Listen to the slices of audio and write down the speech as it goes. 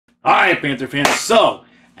All right, Panther fans. So,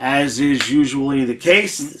 as is usually the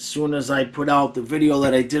case, as soon as I put out the video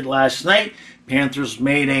that I did last night, Panthers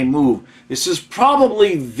made a move. This is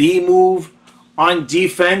probably the move on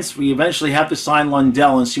defense. We eventually have to sign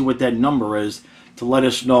Lundell and see what that number is to let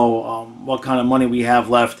us know what kind of money we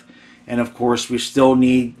have left. And, of course, we still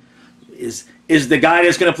need... Is the guy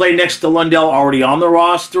that's going to play next to Lundell already on the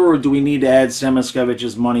roster, or do we need to add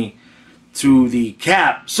Samaskevich's money to the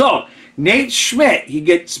cap? So, Nate Schmidt, he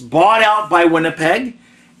gets bought out by Winnipeg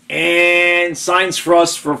and signs for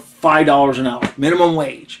us for $5 an hour, minimum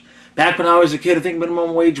wage. Back when I was a kid, I think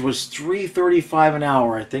minimum wage was $3.35 an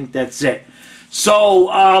hour. I think that's it.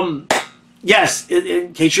 So, yes,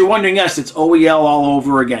 in case you're wondering, yes, it's OEL all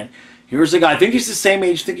over again. Here's the guy. I think he's the same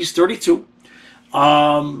age. I think he's 32.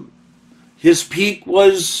 His peak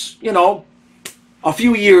was, you know, a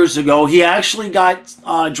few years ago. He actually got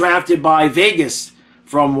drafted by Vegas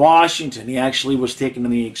from Washington. He actually was taken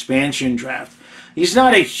in the expansion draft. He's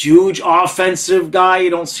not a huge offensive guy. You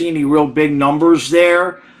don't see any real big numbers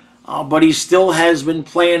there. But he still has been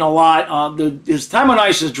playing a lot. His time on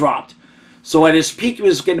ice has dropped. So at his peak, he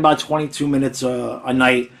was getting about 22 minutes a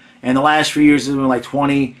night. And the last few years, it's been like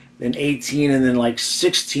 20, then 18, and then like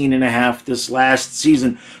 16 and a half this last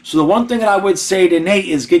season. So the one thing that I would say to Nate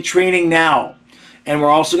is get training now. And we're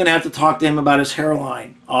also going to have to talk to him about his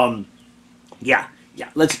hairline. Yeah.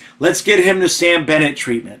 Let's get him the Sam Bennett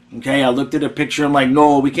treatment. Okay, I looked at a picture. I'm like,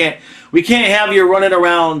 no, we can't have you running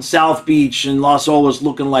around South Beach and Las Olas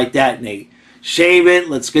looking like that, Nate. Shave it.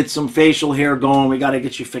 Let's get some facial hair going. We got to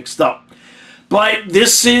get you fixed up. But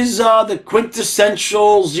this is the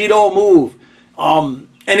quintessential Zito move. And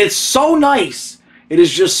it's so nice. It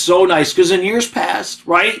is just so nice. Because in years past,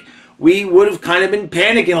 right, we would have kind of been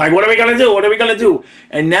panicking. Like, what are we going to do? What are we going to do?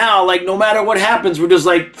 And now, like, no matter what happens, we're just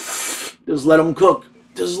like, just let them cook.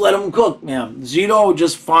 Just let them cook, man. Zito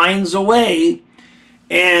just finds a way.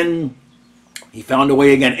 And he found a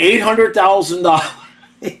way again.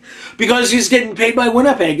 $800,000. Because he's getting paid by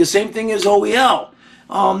Winnipeg. The same thing as OEL.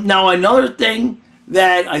 Now, another thing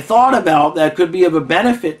that I thought about that could be of a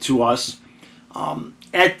benefit to us,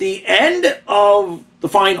 at the end of the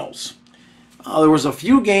finals, there was a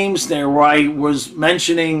few games there where I was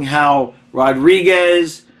mentioning how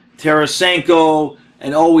Rodriguez, Tarasenko,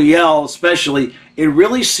 and OEL especially, it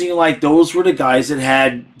really seemed like those were the guys that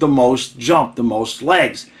had the most jump, the most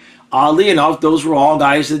legs. Oddly enough, those were all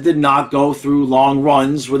guys that did not go through long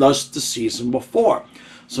runs with us the season before.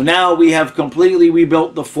 So now we have completely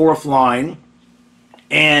rebuilt the fourth line,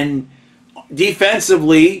 and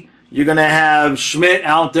defensively, you're going to have Schmidt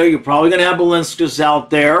out there. You're probably going to have Belinskas out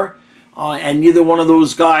there. And neither one of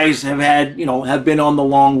those guys have been on the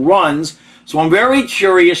long runs. So I'm very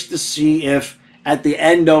curious to see if at the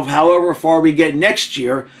end of however far we get next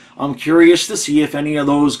year, I'm curious to see if any of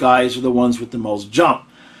those guys are the ones with the most jump.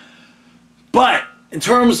 But in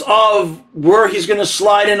terms of where he's going to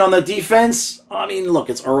slide in on the defense, I mean, look,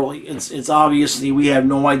 it's early. It's obviously we have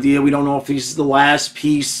no idea. We don't know if he's the last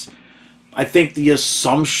piece. I think the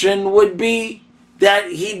assumption would be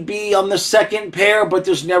that he'd be on the second pair, but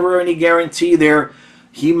there's never any guarantee there.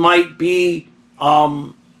 He might be...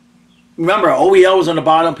 remember, OEL was on the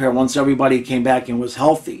bottom pair once everybody came back and was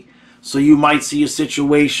healthy. So you might see a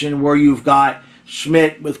situation where you've got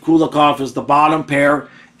Schmidt with Kulikov as the bottom pair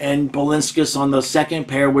and Belinskas on the second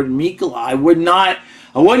pair with Mikkola.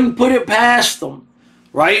 I wouldn't put it past them,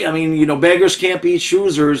 right? I mean, you know, beggars can't be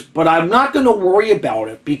choosers, but I'm not going to worry about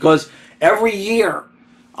it because every year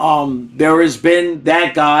there has been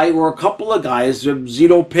that guy or a couple of guys that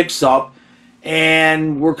Zito picks up,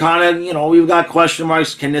 and we're kind of, you know, we've got question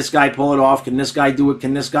marks. Can this guy pull it off? Can this guy do it?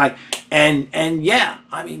 Can this guy? And yeah,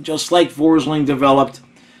 I mean, just like Forsling developed,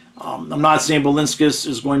 I'm not saying Belinskas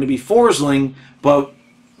is going to be Forsling, but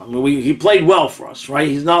I mean, he played well for us, right?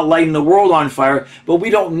 He's not lighting the world on fire, but we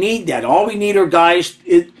don't need that. All we need are guys,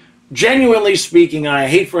 genuinely speaking, and I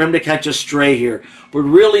hate for him to catch a stray here, but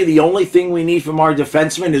really the only thing we need from our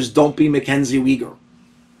defensemen is don't be Mackenzie Weegar.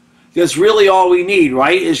 That's really all we need,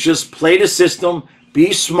 right? Is just play the system,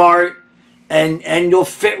 be smart, and you'll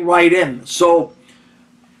fit right in. So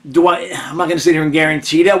I'm not going to sit here and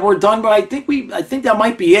guarantee that we're done, but I think that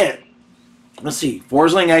might be it. Let's see.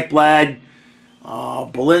 Forsling, Ekblad,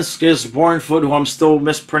 Belinskas, Bornfoot, who I'm still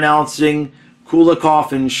mispronouncing,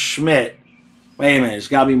 Kulikov, and Schmidt. Wait a minute, it's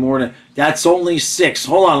got to be more than... That's only 6.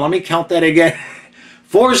 Hold on, let me count that again.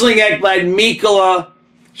 Forsling, Ekblad, Mikkola,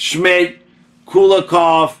 Schmidt,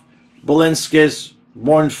 Kulikov, Belinskas,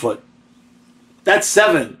 Bornfoot. That's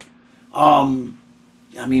 7.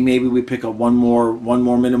 I mean, maybe we pick up one more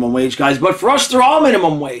minimum wage guys, but for us, they're all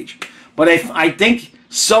minimum wage. But I think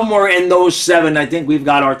somewhere in those 7, I think we've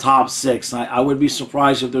got our top 6. I would be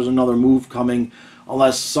surprised if there's another move coming,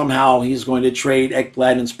 unless somehow he's going to trade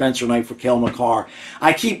Ekblad and Spencer Knight for Cale Makar.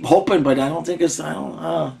 I keep hoping, but I don't think it's.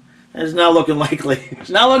 It's not looking likely. It's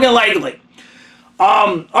not looking likely.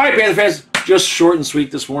 All right, Panther fans. Just short and sweet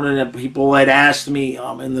this morning. That people had asked me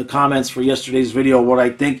in the comments for yesterday's video what I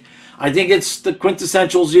think. I think it's the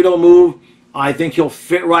quintessential Zito move. I think he'll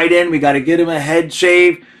fit right in. We got to get him a head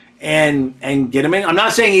shave and get him in. I'm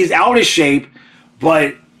not saying he's out of shape,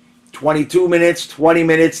 but 22 minutes, 20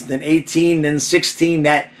 minutes, then 18, then 16.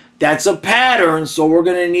 That's a pattern. So we're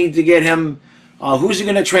going to need to get him. Who's he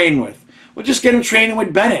going to train with? We'll just get him training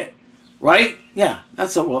with Bennett, right? Yeah,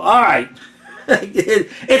 that's a well. All right.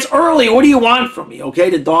 It's early. What do you want from me? Okay,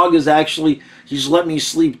 the dog is actually, he's let me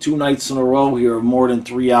sleep 2 nights in a row here, more than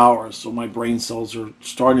 3 hours. So my brain cells are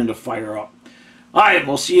starting to fire up. All right,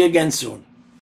 we'll see you again soon.